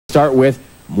Start with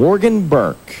Morgan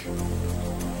Burke.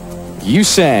 You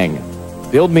sang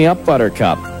Build Me Up,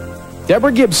 Buttercup.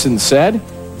 Deborah Gibson said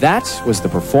that was the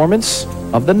performance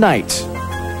of the night.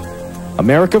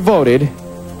 America voted,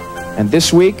 and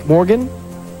this week, Morgan,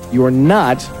 you are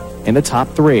not in the top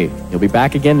 3. You'll be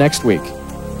back again next week.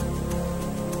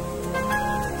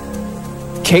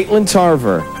 Caitlin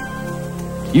Tarver,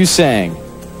 you sang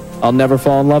I'll Never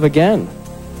Fall in Love Again.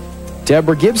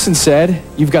 Deborah Gibson said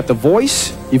you've got the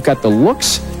voice, you've got the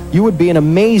looks, you would be an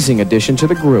amazing addition to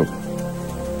the group.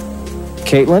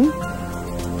 Caitlin,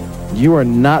 you are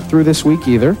not through this week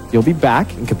either. You'll be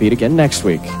back and compete again next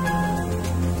week.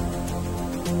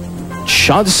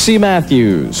 Chauncey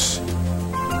Matthews,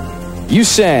 you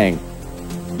sang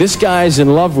This Guy's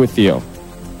in Love with You.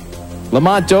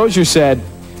 Lamont Dozier said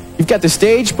you've got the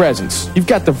stage presence, you've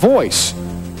got the voice.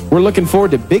 We're looking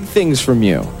forward to big things from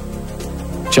you.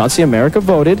 Chauncey, America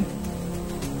voted,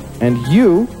 and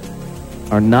you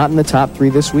are not in the top 3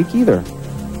 this week either.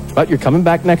 But you're coming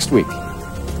back next week.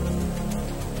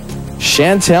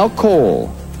 Chantel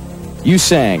Cole, you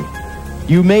sang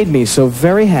You Made Me So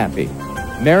Very Happy.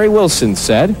 Mary Wilson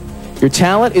said your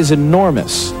talent is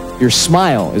enormous. Your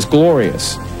smile is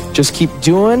glorious. Just keep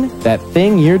doing that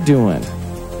thing you're doing.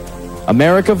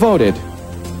 America voted.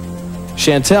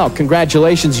 Chantel,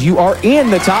 congratulations. You are in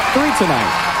the top 3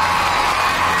 tonight.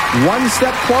 One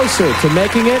step closer to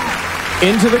making it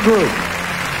into the group.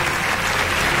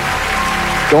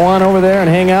 Go on over there and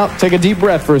hang out. Take a deep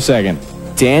breath for a second.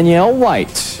 Danielle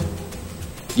White,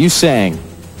 you sang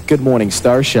Good Morning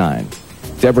Starshine.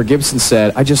 Deborah Gibson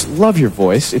said, I just love your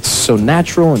voice. It's so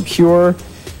natural and pure.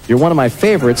 You're one of my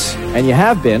favorites, and you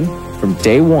have been from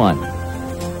day one.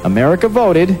 America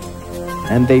voted,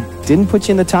 and they didn't put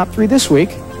you in the top 3 this week,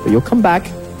 but you'll come back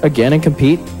again and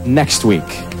compete next week.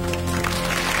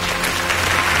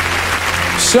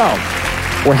 So,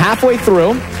 we're halfway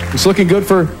through. It's looking good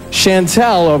for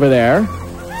Chantel over there.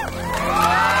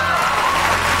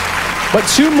 But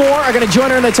 2 more are going to join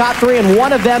her in the top 3, and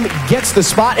one of them gets the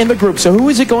spot in the group. So who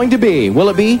is it going to be? Will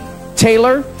it be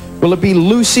Taylor? Will it be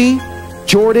Lucy,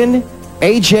 Jordan,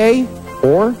 AJ,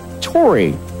 or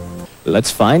Tori?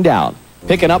 Let's find out.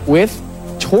 Picking up with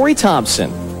Tori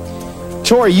Thompson.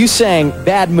 Tori, you sang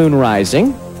Bad Moon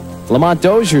Rising. Lamont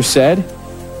Dozier said,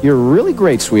 you're really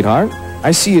great, sweetheart. I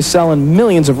see you selling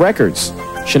millions of records.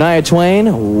 Shania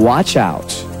Twain, watch out.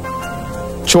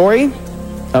 Tori,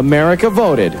 America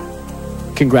voted.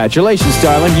 Congratulations,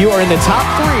 darling. You are in the top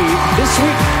 3 this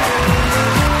week.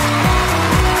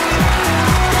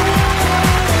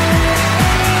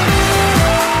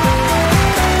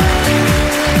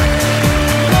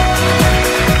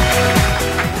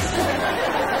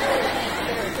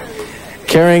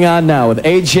 Carrying on now with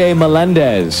AJ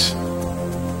Melendez.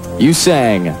 You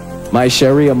sang My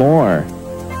Cherie Amour.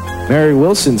 Mary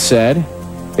Wilson said,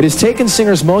 it has taken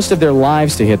singers most of their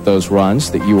lives to hit those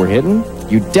runs that you were hitting.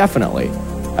 You definitely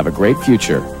have a great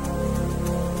future.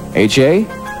 AJ,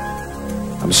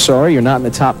 I'm sorry you're not in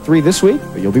the top 3 this week,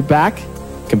 but you'll be back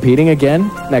competing again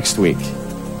next week.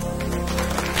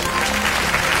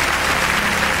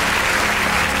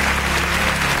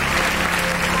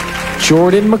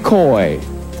 Jordan McCoy,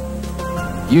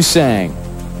 you sang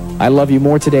I Love You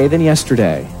More Today Than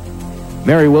Yesterday.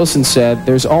 Mary Wilson said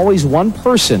there's always one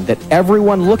person that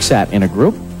everyone looks at in a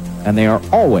group, and they are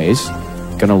always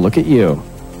going to look at you.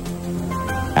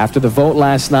 After the vote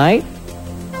last night,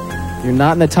 you're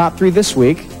not in the top 3 this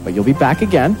week, but you'll be back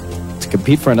again to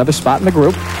compete for another spot in the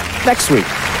group next week.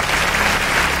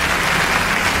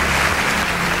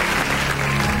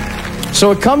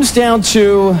 So it comes down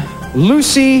to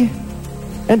Lucy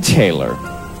and Taylor.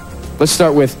 Let's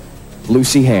start with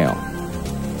Lucy Hale.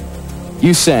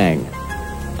 You sang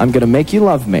I'm Gonna Make You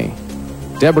Love Me.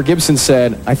 Deborah Gibson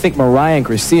said, I think Mariah and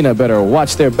Christina better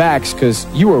watch their backs because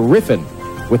you were riffing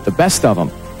with the best of them.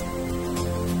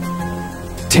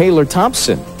 Taylor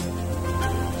Thompson,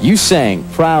 you sang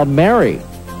Proud Mary.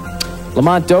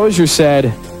 Lamont Dozier said,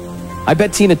 I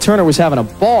bet Tina Turner was having a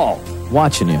ball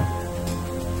watching you.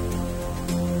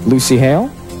 Lucy Hale,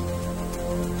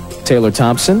 Taylor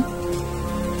Thompson,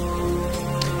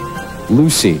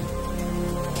 Lucy,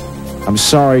 I'm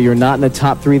sorry you're not in the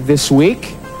top 3 this week,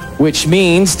 which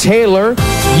means, Taylor,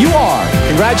 you are.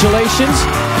 Congratulations.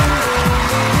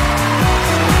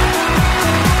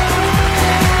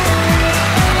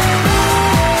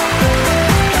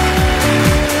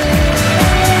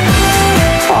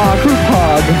 Aw, group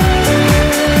hug.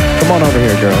 Come on over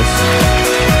here, girls.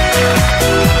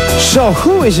 So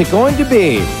who is it going to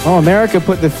be? Oh, America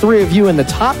put the 3 of you in the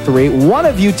top 3. One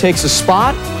of you takes a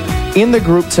spot in the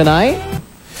group tonight.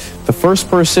 The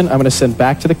first person I'm going to send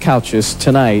back to the couches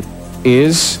tonight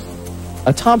is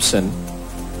a Thompson,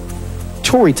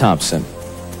 Tori Thompson.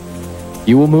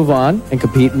 You will move on and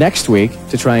compete next week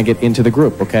to try and get into the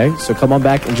group, okay? So come on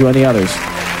back and join the others.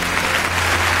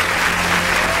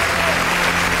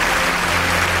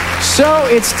 So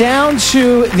it's down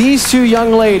to these two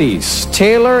young ladies,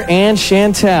 Taylor and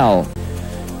Chantel.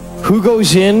 Who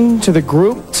goes into the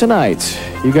group tonight?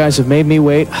 You guys have made me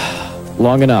wait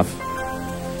long enough.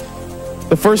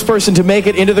 The first person to make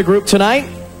it into the group tonight,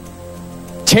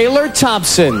 Taylor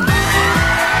Thompson.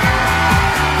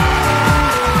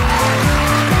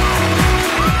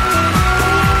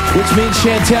 Which means,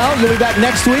 Chantel, you'll be back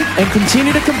next week and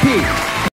continue to compete.